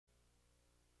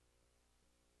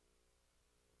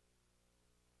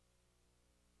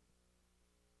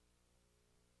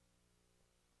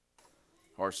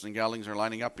Horses and geldings are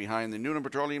lining up behind the Noonan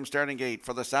Petroleum starting gate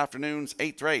for this afternoon's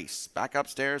 8th race. Back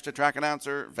upstairs to track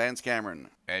announcer Vance Cameron.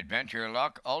 Adventure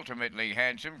Luck, Ultimately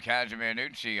Handsome, Casimir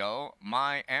Nunzio,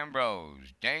 My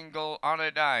Ambrose, Dangle on a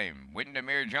Dime,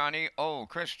 Windermere Johnny, Oh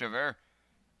Christopher,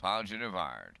 Positive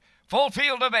Art. Full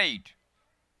field of 8.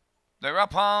 They're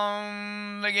up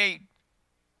on the gate.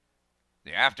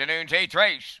 The afternoon's 8th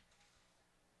race.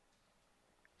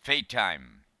 Fate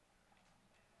time.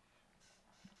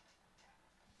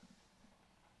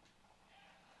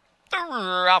 The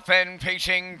rough and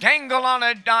pacing Dangle on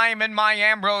a Dime and My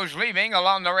Ambrose leaving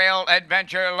along the rail.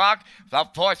 Adventure Luck. The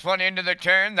 4th one into the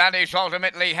turn. That is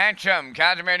Ultimately Handsome.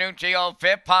 Casimir Nunzio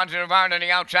 5th. Positive Art on the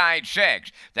outside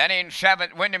 6. Then in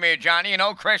 7th, Windermere Johnny and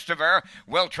Oh Christopher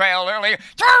will trail early.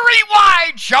 3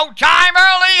 wide. Showtime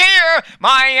early here.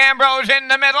 My Ambrose in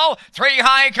the middle. 3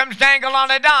 high comes Dangle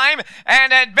on a Dime.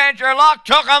 And Adventure Luck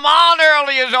took him on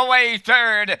early as away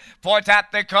 3rd. 4th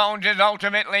at the cones is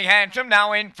Ultimately Handsome.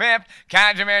 Now in 5th.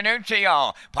 Casimir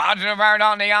Nunzio. Positive Art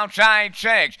on the outside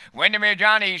 6. Windermere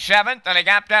Johnny 7th and a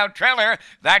gapped out trailer.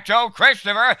 That's Oh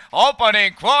Christopher.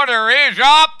 Opening quarter is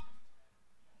up.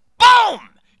 Boom!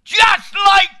 Just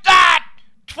like that.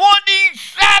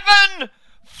 27-4.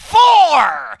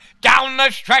 Down the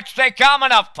stretch they come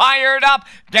and a fired up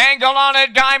Dangle on a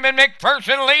Dime,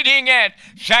 McPherson leading it.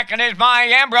 2nd is My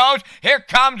Ambrose. Here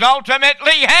comes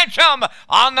Ultimately Handsome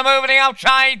on the move on the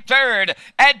outside 3rd.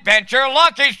 Adventure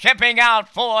Luck is tipping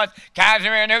out 4th.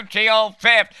 Casimir Nunzio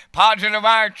 5th. Positive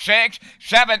Art 6th.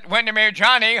 7th Windermere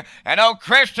Johnny and Oh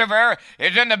Christopher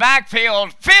is in the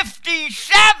backfield.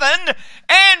 57-4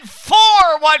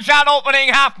 was that opening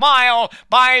half mile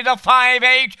by the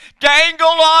 5-8. Dangle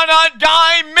on a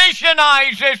Dime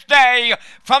missionized this day.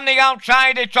 From the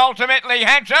outside, it's Ultimately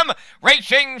Handsome,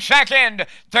 racing 2nd.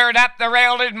 3rd at the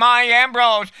rail is My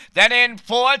Ambrose. Then in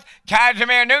 4th,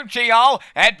 Casimir Nunzio.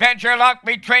 Adventure Luck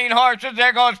between horses.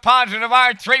 There goes Positive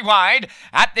Art 3 wide.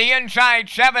 At the inside,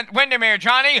 7th, Windermere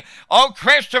Johnny. Oh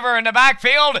Christopher in the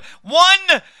backfield.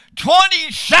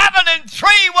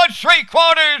 1:27-3 was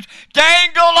 3/4.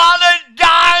 Dangle on a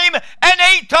Dime, an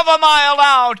 1/8 of a mile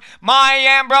out. My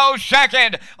Ambrose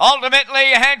 2nd.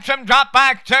 Ultimately Handsome drop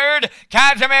back 3rd.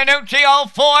 Casimir Nunzio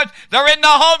 4th. They're in the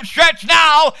home stretch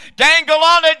now. Dangle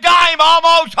on a Dime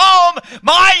almost home.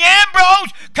 My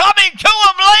Ambrose coming to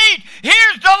him late.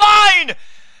 Here's the line.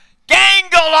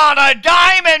 Dangle on a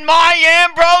Dime and My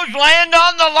Ambrose land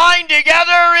on the line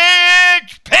together.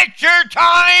 It's picture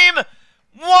time.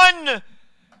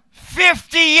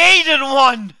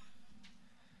 1:58-1.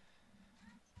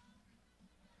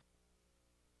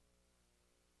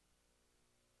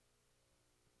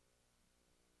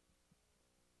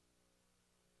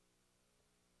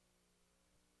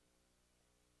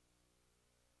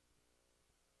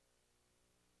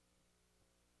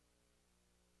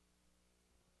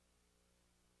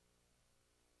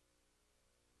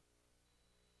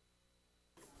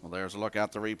 Well, there's a look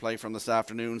at the replay from this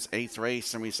afternoon's 8th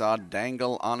race, and we saw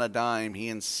Dangle on a Dime. He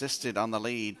insisted on the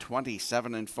lead,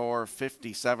 27-4,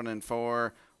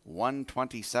 57-4,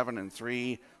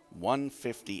 127-3,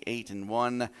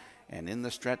 158-1. And in the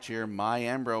stretch here, My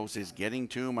Ambrose is getting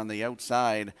to him on the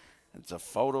outside. It's a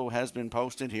photo has been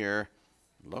posted here.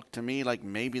 Looked to me like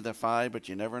maybe the 5, but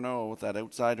you never know with that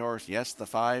outside horse. Yes, the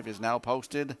 5 is now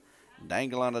posted.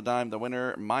 Dangle on a Dime, the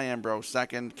winner. My Ambrose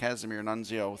 2nd, Casimir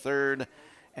Nunzio 3rd.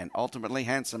 And Ultimately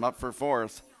Handsome up for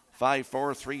 4th.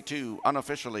 5-4-3-2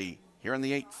 unofficially here in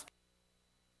the 8th.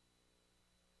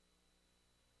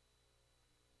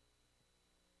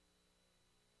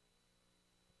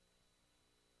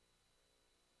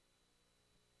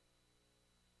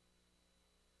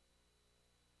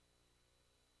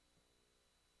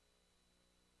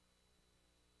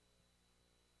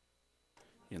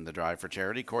 In the drive for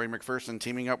charity, Corey McPherson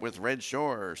teaming up with Red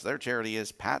Shores. Their charity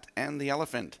is Pat and the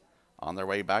Elephant. On their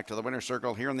way back to the winner's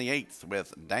circle here in the 8th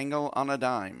with Dangle on a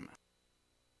Dime.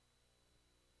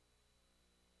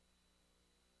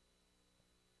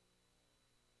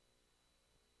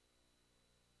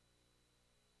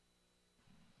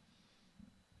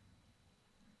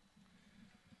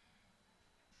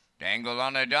 Dangle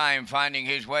on a Dime finding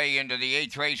his way into the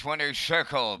 8th race winner's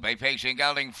circle by pacing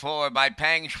gelding 4 by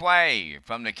Pang Shui.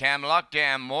 From the Cam Luck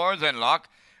Dam, More Than Luck.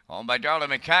 Owned by Darla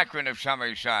McCachran of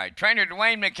Summerside. Trainer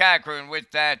Dwayne McCachran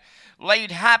with that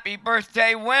late happy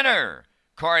birthday winner.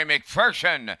 Corey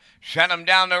McPherson sent him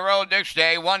down the road this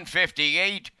day,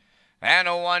 158 and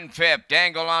a 1/5.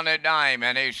 Dangle on a Dime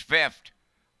and his 5th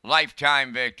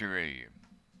lifetime victory.